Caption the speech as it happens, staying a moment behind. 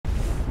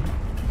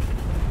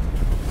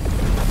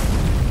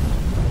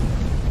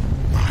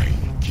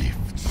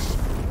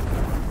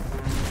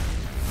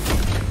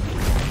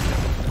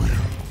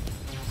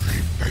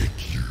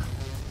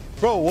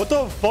Bro, what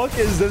the fuck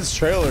is this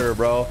trailer,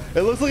 bro?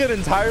 It looks like it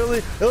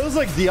looks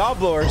like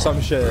Diablo or some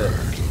shit.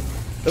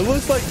 It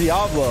looks like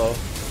Diablo.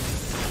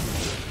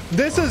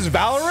 This is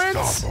Valorant?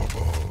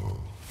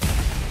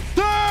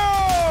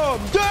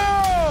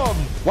 Damn!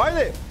 Why are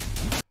they...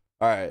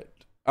 Alright.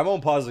 I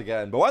won't pause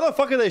again. But why the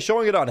fuck are they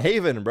showing it on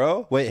Haven,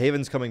 bro? Wait,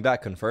 Haven's coming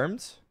back.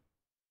 Confirmed?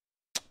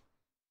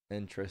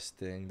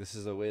 Interesting. This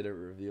is a way to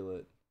reveal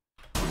it.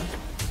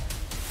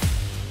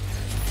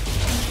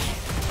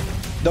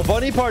 The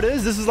funny part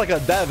is, this is like a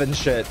dev and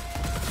shit.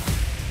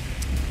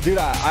 Dude,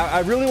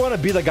 I really want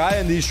to be the guy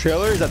in these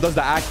trailers that does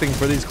the acting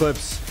for these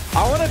clips.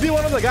 I want to be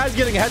one of the guys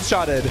getting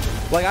headshotted.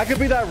 Like, I could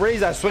be that Raze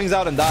that swings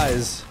out and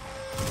dies.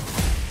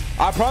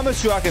 I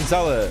promise you I can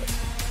sell it.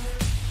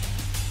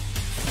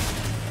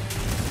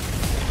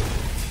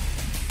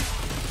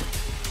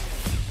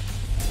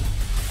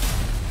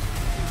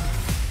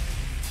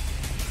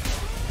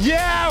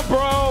 Yeah,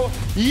 bro.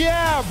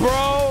 Yeah,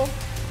 bro.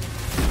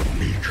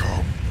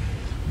 Become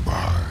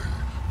my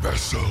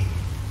vessel.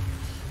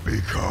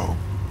 Become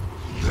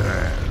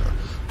their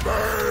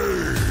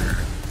bane.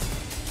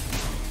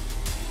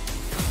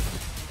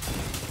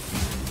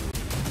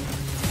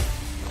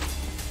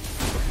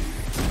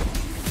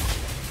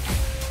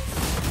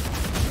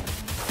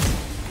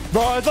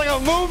 Bro, it's like a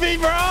movie,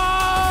 bro.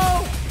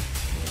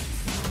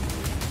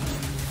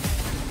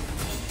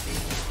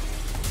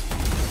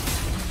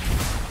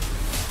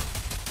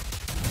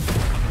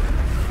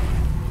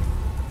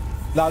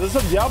 Nah, this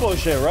is some Diablo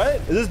shit, right?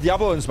 Is this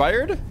Diablo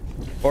inspired?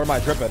 Or am I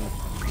tripping?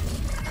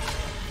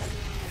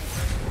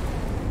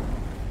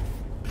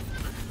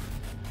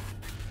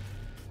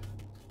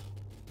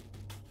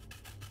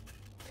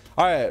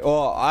 Alright,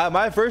 well,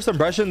 my first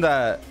impression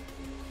that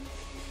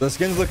the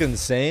skins look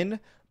insane,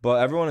 but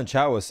everyone in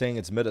chat was saying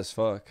it's mid as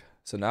fuck.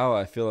 So now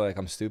I feel like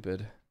I'm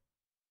stupid.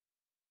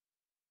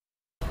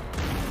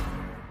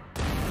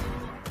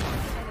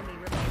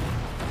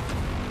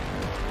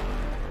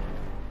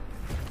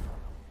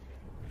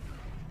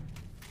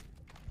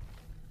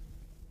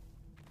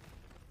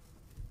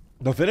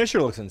 The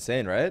finisher looks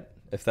insane, right?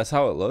 If that's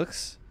how it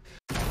looks.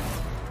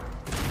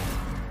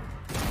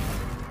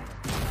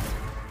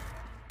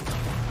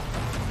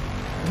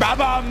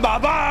 Ba-bam,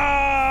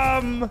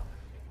 ba-bam!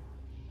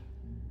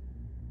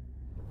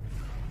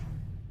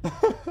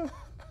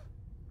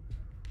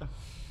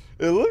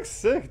 It looks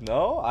sick,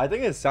 no? I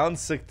think it sounds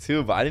sick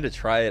too, but I need to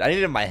try it. I need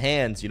it in my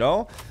hands, you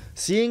know?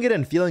 Seeing it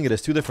and feeling it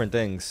is two different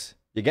things.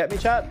 You get me,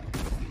 chat?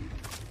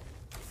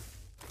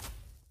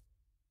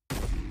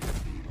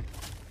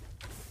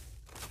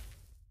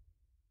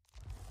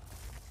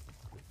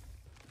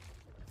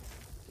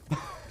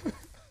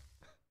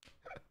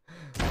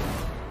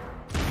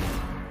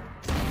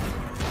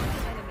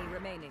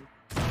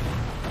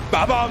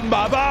 Ba-bam,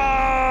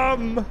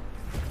 ba-bam!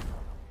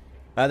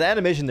 The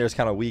animation there is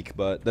kind of weak,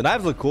 but the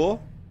knives look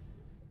cool.